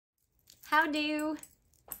How do?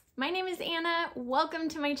 My name is Anna. Welcome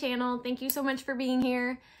to my channel. Thank you so much for being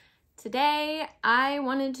here. Today, I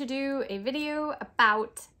wanted to do a video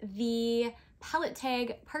about the palette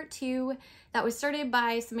tag part 2 that was started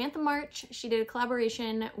by Samantha March. She did a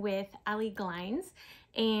collaboration with Ali Glines,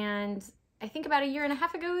 and I think about a year and a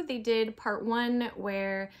half ago, they did part 1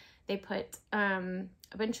 where they put a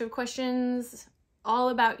bunch of questions all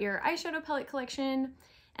about your eyeshadow palette collection.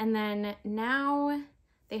 And then now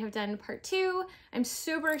they have done part 2. I'm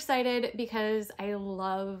super excited because I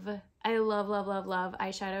love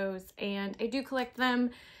eyeshadows, and I do collect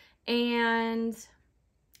them. And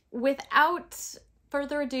without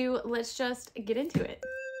further ado, let's just get into it.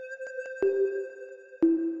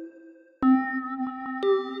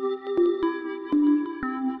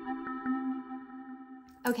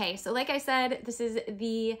 Okay, so like I said, this is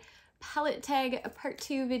the palette tag part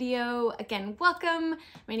 2 video. Again, welcome.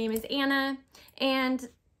 My name is Anna, and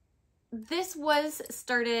this was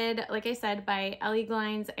started, like I said, by Ali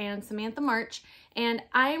Glines and Samantha March, and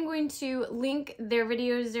I'm going to link their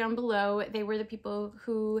videos down below. They were the people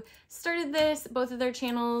who started this, both of their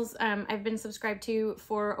channels. I've been subscribed to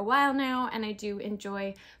for a while now, and I do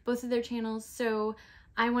enjoy both of their channels, so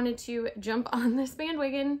I wanted to jump on this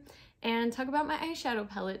bandwagon and talk about my eyeshadow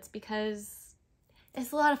palettes because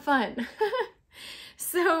it's a lot of fun.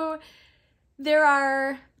 So there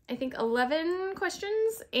are, I think, 11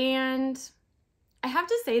 questions, and I have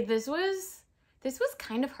to say this was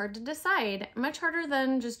kind of hard to decide, much harder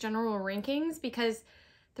than just general rankings, because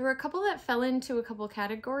there were a couple that fell into a couple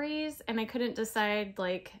categories and I couldn't decide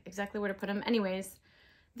like exactly where to put them. Anyways,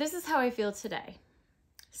 this is how I feel today.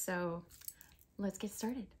 So let's get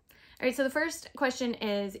started. All right, so the first question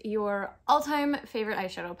is your all-time favorite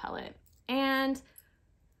eyeshadow palette. And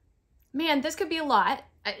man, this could be a lot.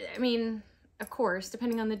 I mean, of course,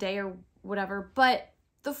 depending on the day or whatever, but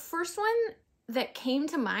the first one that came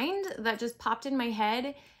to mind that just popped in my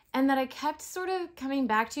head and that I kept sort of coming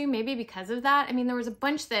back to, maybe because of that. I mean, there was a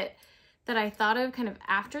bunch that I thought of kind of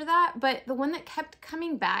after that, but the one that kept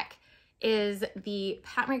coming back is the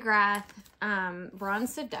Pat McGrath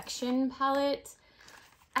Bronze Seduction palette.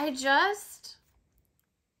 I just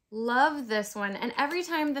love this one. And every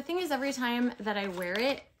time, the thing is, every time that I wear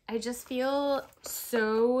it, I just feel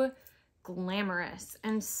so glamorous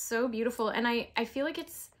and so beautiful. And I feel like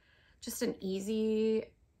it's just an easy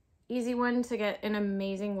one to get an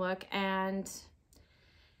amazing look. And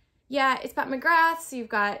yeah, it's Pat McGrath, so you've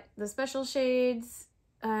got the special shades.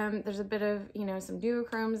 There's a bit of, you know, some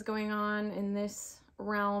duochromes going on in this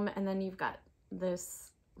realm, and then you've got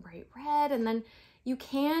this bright red, and then you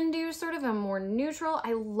can do sort of a more neutral.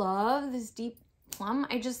 I love this deep plum.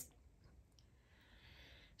 It's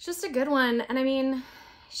just a good one. And I mean,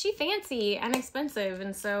 she's fancy and expensive,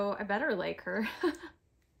 and so I better like her.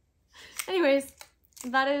 Anyways,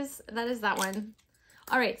 that is that one.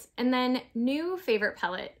 All right, and then new favorite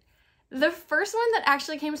palette. The first one that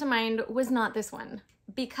actually came to mind was not this one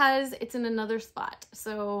because it's in another spot.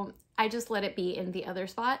 So I just let it be in the other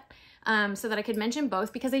spot so that I could mention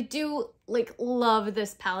both, because I do like love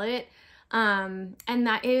this palette. And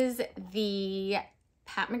that is the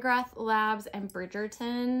Pat McGrath Labs and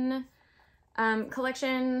Bridgerton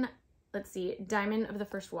collection. Let's see, Diamond of the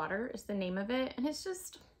First Water is the name of it, and it's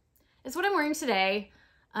what I'm wearing today.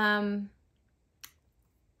 I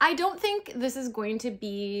don't think this is going to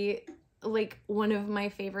be like one of my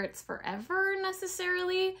favorites forever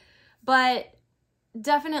necessarily, but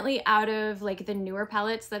definitely out of like the newer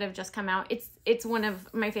palettes that have just come out, it's one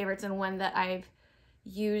of my favorites and one that I've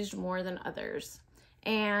used more than others.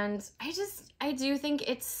 And I do think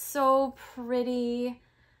it's so pretty.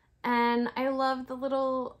 And I love the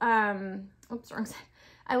little, oops, wrong side.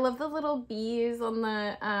 I love the little bees on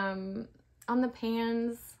the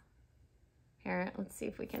pans. Here, let's see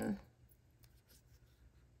if we can.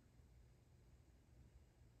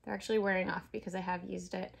 They're actually wearing off because I have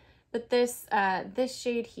used it. But this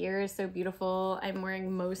shade here is so beautiful. I'm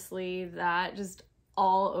wearing mostly that just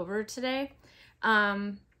all over today.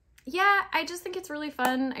 Yeah, I just think it's really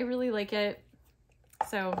fun. I really like it.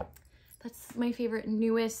 So that's my favorite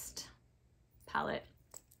newest palette.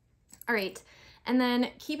 All right, and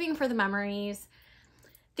then keeping for the memories,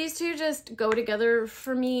 these two just go together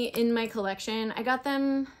for me in my collection. I got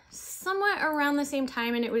them somewhat around the same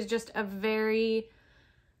time, and it was just a very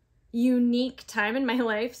unique time in my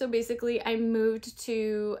life. So basically I moved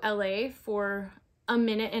to LA for a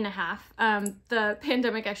minute and a half. The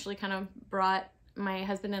pandemic actually kind of brought my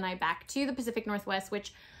husband and I back to the Pacific Northwest,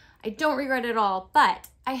 which I don't regret at all, but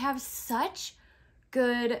I have such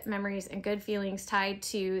good memories and good feelings tied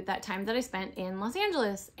to that time that I spent in Los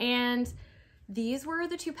Angeles. And these were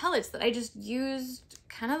the two palettes that I just used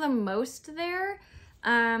kind of the most there.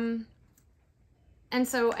 And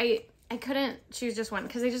so I couldn't choose just one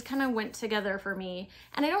because they just kind of went together for me.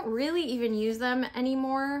 And I don't really even use them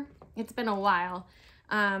anymore. It's been a while.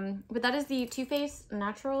 But that is the Too Faced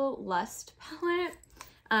Natural Lust palette.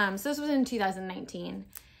 So this was in 2019.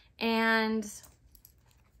 And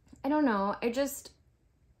I don't know,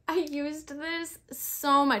 I used this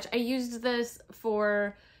so much. I used this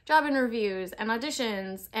for job interviews and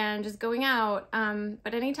auditions and just going out.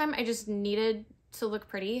 But anytime I just needed to look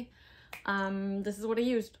pretty, this is what I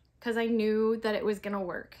used because I knew that it was gonna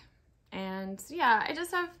work. And yeah, I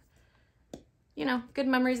just have, you know, good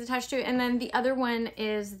memories attached to it. And then the other one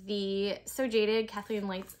is the So Jaded Kathleen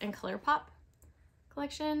Lights and Coloupop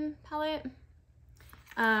collection palette.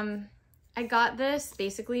 I got this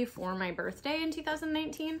basically for my birthday in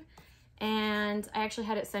 2019, and I actually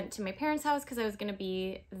had it sent to my parents' house because I was gonna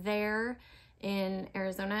be there in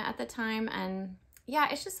Arizona at the time. And yeah,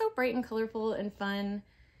 it's just so bright and colorful and fun,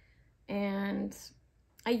 and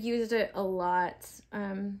I used it a lot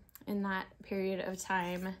in that period of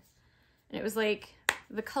time. And it was like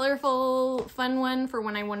the colorful, fun one for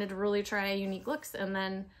when I wanted to really try unique looks, and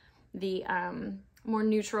then the more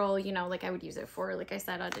neutral, you know, like I would use it for, like I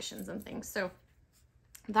said, auditions and things. So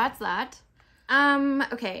that's that.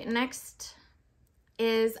 Okay, next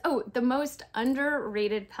is, oh, the most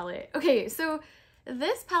underrated palette. Okay, so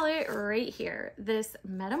this palette right here, this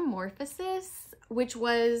Metamorphosis, which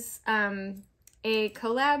was a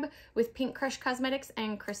collab with Pink Crush Cosmetics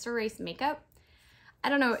and Christa Rice Makeup. I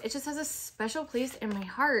don't know, it just has a special place in my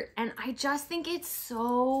heart, and I just think it's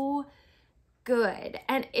so good.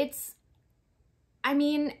 And it's, I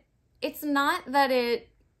mean, it's not that it,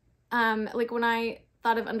 like when I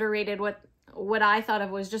thought of underrated, what I thought of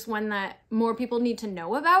was just one that more people need to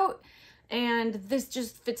know about, and this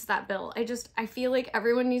just fits that bill. I feel like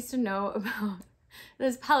everyone needs to know about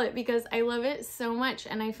this palette because I love it so much,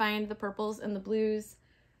 and I find the purples and the blues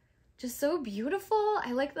just so beautiful.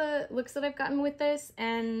 I like the looks that I've gotten with this,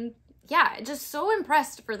 and yeah, just so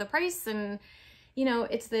impressed for the price. And you know,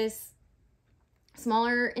 it's this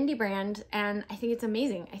smaller indie brand, and I think it's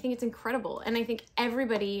amazing. I think it's incredible, and I think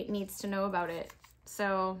everybody needs to know about it.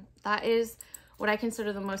 So that is what I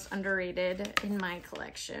consider the most underrated in my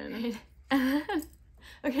collection. Okay,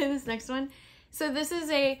 this next one. So this is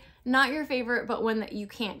a not your favorite, but one that you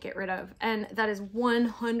can't get rid of, and that is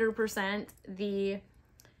 100% the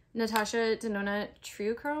Natasha Denona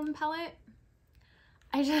True Chrome palette.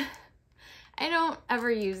 I don't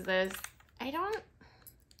ever use this. I don't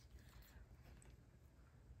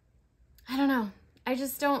know. I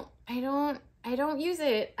don't use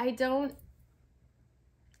it. I don't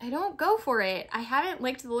go for it. I haven't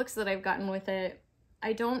liked the looks that I've gotten with it.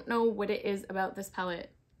 I don't know what it is about this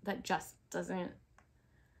palette that just doesn't,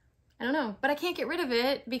 I don't know, but I can't get rid of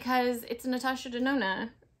it because it's Natasha Denona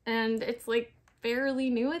and it's like fairly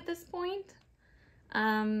new at this point.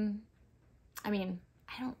 I mean,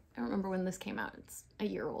 I don't remember when this came out. It's a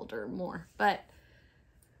year old or more, but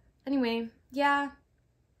anyway, yeah,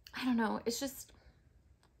 I don't know. It's just,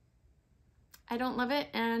 I don't love it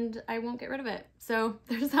and I won't get rid of it. So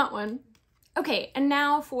there's that one. Okay, and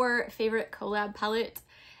now for favorite collab palette.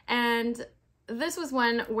 And this was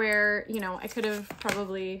one where, you know, I could have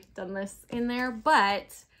probably done this in there,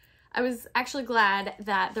 but I was actually glad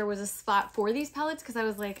that there was a spot for these palettes because I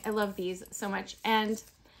was like, I love these so much. And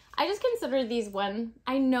I just consider these one.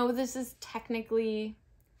 I know this is technically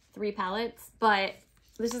 3 palettes, but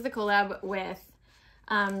this is the collab with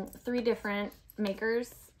 3 different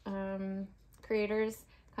makers, creators,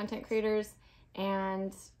 content creators,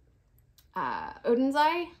 and Oden's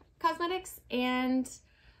Eye Cosmetics, and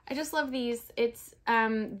I just love these. It's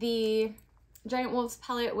the Giant Wolves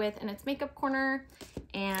palette with In Its Makeup Corner,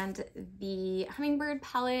 and the Hummingbird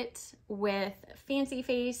palette with Fancy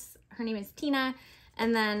Face, her name is Tina,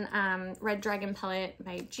 and then Red Dragon palette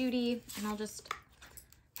by Judy, and I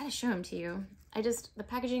gotta show them to you. The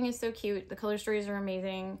packaging is so cute, the color stories are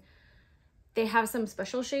amazing. They have some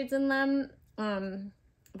special shades in them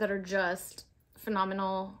that are just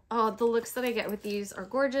phenomenal. Oh, the looks that I get with these are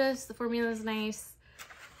gorgeous. The formula is nice.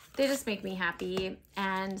 They just make me happy,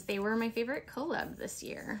 and they were my favorite collab this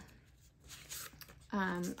year,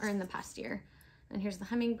 or in the past year. And here's the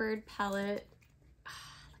Hummingbird palette.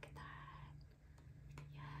 Look at that.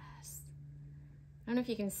 Yes. I don't know if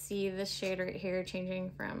you can see this shade right here changing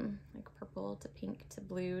from like purple to pink to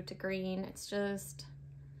blue to green. It's just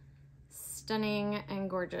stunning and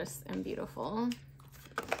gorgeous and beautiful.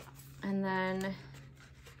 And then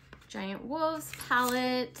Giant Wolves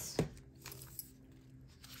palette.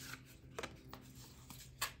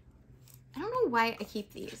 I don't know why I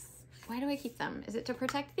keep these. Why do I keep them? Is it to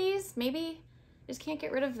protect these? Maybe? I just can't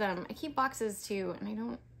get rid of them. I keep boxes too, and I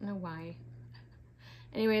don't know why.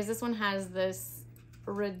 Anyways, this one has this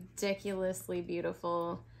ridiculously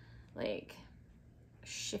beautiful, like,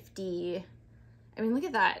 shifty, I mean, look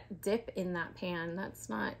at that dip in that pan. That's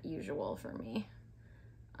not usual for me.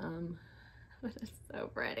 But it's so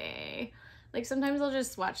pretty. Like, sometimes I'll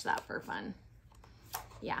just swatch that for fun.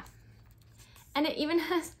 Yeah. And it even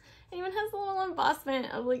has a little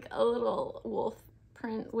embossment of like a little wolf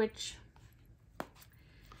print, which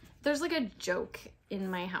there's like a joke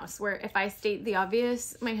in my house where if I state the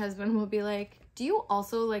obvious, my husband will be like, do you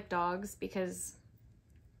also like dogs? Because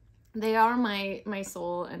they are my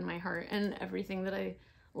soul and my heart and everything that I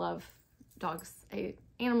love. Dogs,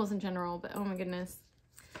 animals in general, but oh my goodness.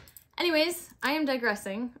 Anyways, I am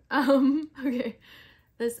digressing. Okay,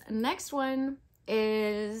 this next one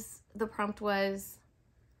is, the prompt was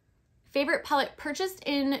favorite palette purchased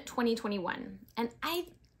in 2021. And I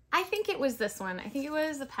think it was this one. I think it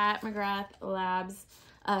was the Pat McGrath Labs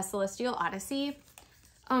Celestial Odyssey.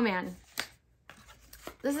 Oh man,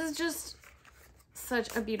 this is just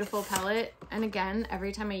such a beautiful palette. And again,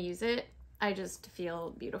 every time I use it, I just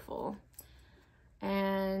feel beautiful.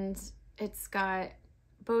 And it's got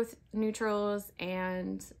both neutrals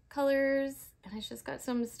and colors, and it's just got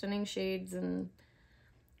some stunning shades and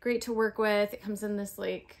great to work with. It comes in this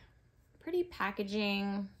like pretty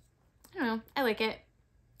packaging. I don't know, I like it.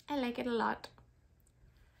 I like it a lot.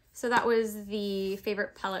 So that was the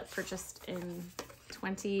favorite palette purchased in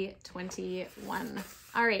 2021.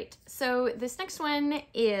 All right, so this next one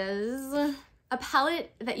is a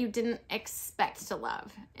palette that you didn't expect to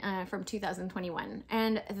love from 2021.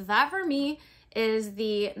 And that for me is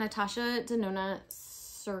the Natasha Denona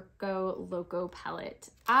Circo Loco palette.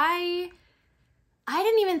 I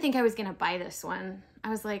didn't even think I was gonna buy this one. I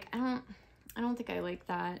was like, I don't think I like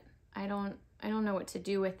that. I don't know what to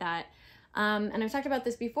do with that. And I've talked about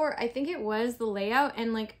this before. I think it was the layout,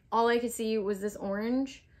 and like all I could see was this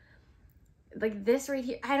orange, like this right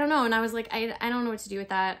here. I don't know. And I was like, I don't know what to do with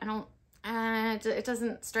that. It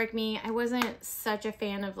doesn't strike me. I wasn't such a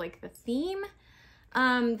fan of like the theme,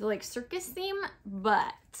 the like circus theme,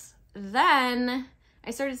 but then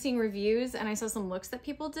I started seeing reviews and I saw some looks that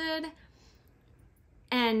people did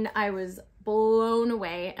and I was blown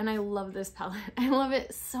away, and I love this palette. I love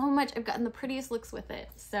it so much. I've gotten the prettiest looks with it.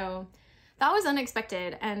 So that was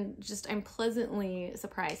unexpected, and just I'm pleasantly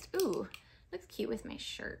surprised. Ooh, looks cute with my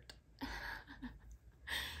shirt.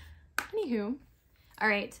 Anywho, all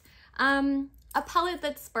right. A palette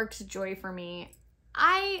that sparked joy for me.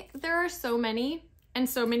 There are so many, and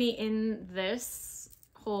so many in this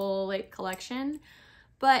whole like collection,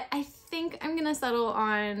 but I think I'm gonna settle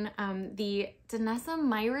on the Danessa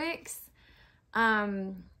Myricks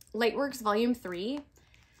Lightworks Volume 3.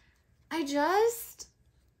 It's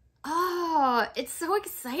so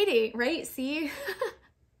exciting, right? See?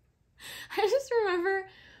 I just remember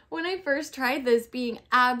when I first tried this being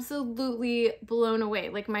absolutely blown away.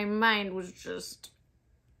 Like my mind was just,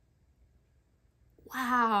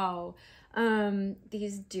 wow.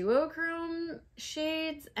 These duochrome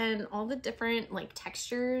shades and all the different like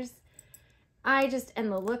textures. And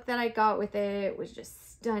the look that I got with it was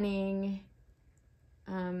just stunning.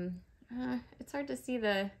 It's hard to see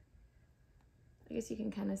I guess you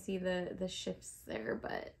can kind of see the shifts there,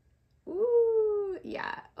 but ooh,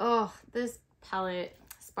 yeah. Oh, this palette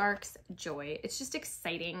sparks joy. It's just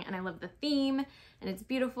exciting, and I love the theme, and it's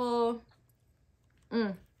beautiful.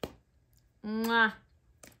 Mwah.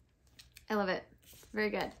 I love it. Very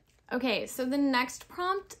good. Okay, so the next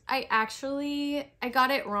prompt, I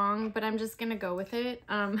got it wrong, but I'm just gonna go with it.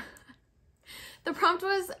 The prompt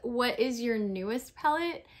was, what is your newest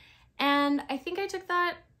palette? And I think I took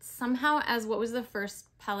that somehow as what was the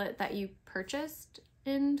first palette that you purchased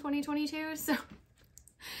in 2022. So,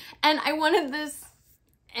 and I wanted this,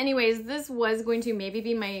 anyways, this was going to maybe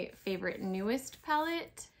be my favorite newest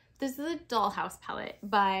palette. This is the Dollhouse palette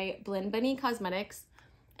by Blend Bunny Cosmetics.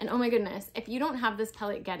 And oh my goodness, if you don't have this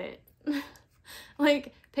palette, get it.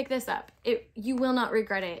 Like, pick this up. You will not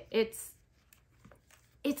regret it.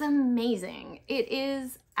 It's amazing. It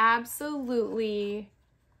is absolutely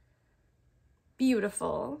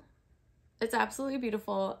beautiful. It's absolutely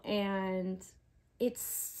beautiful, and it's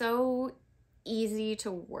so easy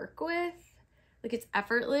to work with. Like, it's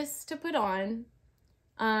effortless to put on.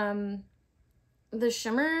 The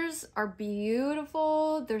shimmers are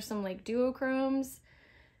beautiful. There's some like duochromes.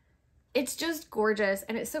 It's just gorgeous,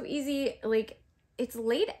 and it's so easy. Like, it's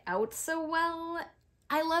laid out so well.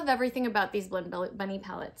 I love everything about these Blend Bunny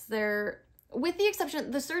palettes. They're, with the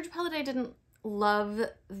exception, the Surge palette I didn't love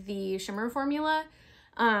the shimmer formula.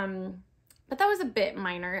 But that was a bit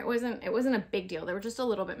minor. It wasn't a big deal. They were just a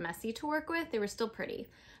little bit messy to work with. They were still pretty.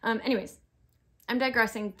 Anyways, I'm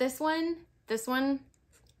digressing. This one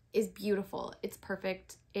is beautiful. It's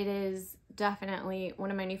perfect. It is definitely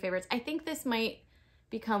one of my new favorites. I think this might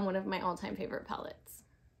become one of my all-time favorite palettes.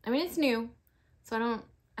 I mean, it's new, so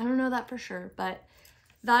I don't know that for sure, but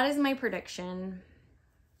that is my prediction.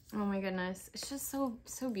 Oh my goodness. It's just so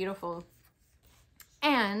beautiful.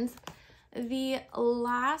 And the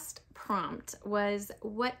last prompt was,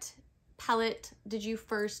 what palette did you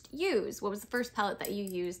first use? What was the first palette that you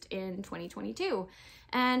used in 2022?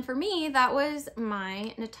 And for me, that was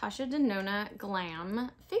my Natasha Denona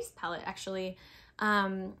Glam face palette, actually.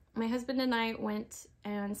 My husband and I went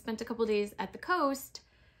and spent a couple days at the coast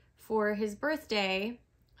for his birthday.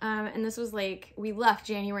 And this was like, we left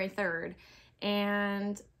January 3rd.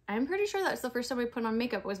 And I'm pretty sure that's the first time we put on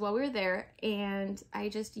makeup was while we were there. And I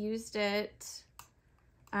just used it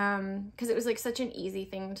because it was like such an easy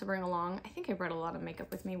thing to bring along. I think I brought a lot of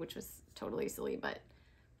makeup with me, which was totally silly, but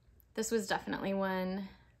this was definitely one.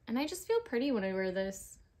 And I just feel pretty when I wear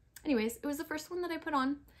this. Anyways, it was the first one that I put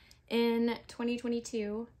on in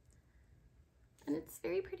 2022. And it's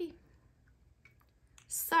very pretty.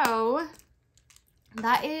 So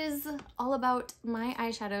that is all about my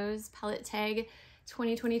eyeshadows palette tag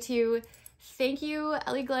 2022. Thank you,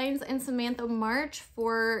 Ellie Glines and Samantha March,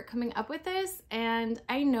 for coming up with this. And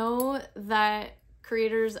I know that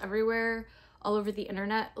creators everywhere, all over the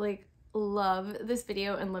internet, like love this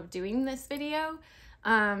video and love doing this video.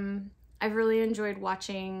 I've really enjoyed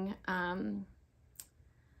watching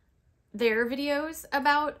their videos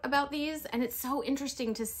about these, and it's so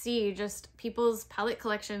interesting to see just people's palette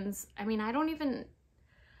collections. I mean, I don't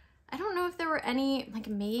know if there were any, like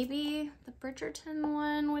maybe the Bridgerton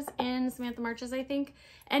one was in Samantha March's, I think.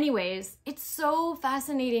 Anyways, it's so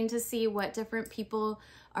fascinating to see what different people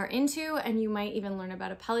are into, and you might even learn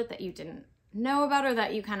about a palette that you didn't know about or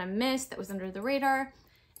that you kind of missed that was under the radar.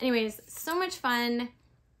 Anyways, so much fun.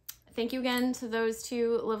 Thank you again to those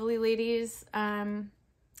two lovely ladies.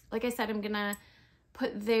 Like I said, I'm gonna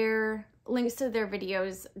put their links to their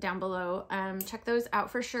videos down below. Check those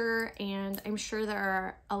out for sure. And I'm sure there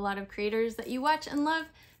are a lot of creators that you watch and love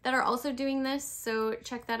that are also doing this. So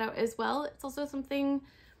check that out as well. It's also something,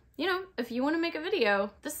 you know, if you want to make a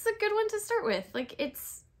video, this is a good one to start with. Like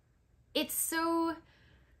it's so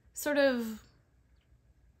sort of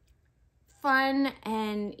fun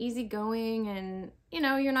and easygoing, and you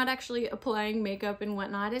know, you're not actually applying makeup and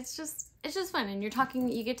whatnot. It's just fun, and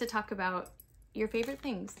you get to talk about your favorite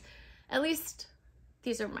things. At least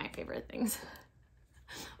these are my favorite things,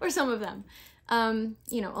 or some of them,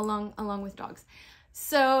 you know, along with dogs.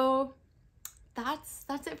 So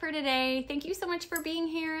that's it for today. Thank you so much for being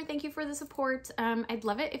here. Thank you for the support. I'd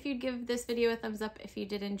love it if you'd give this video a thumbs up if you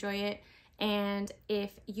did enjoy it. And if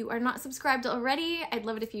you are not subscribed already, I'd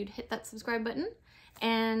love it if you'd hit that subscribe button.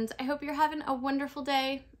 And I hope you're having a wonderful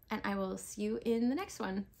day, and I will see you in the next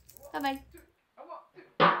one. Bye-bye.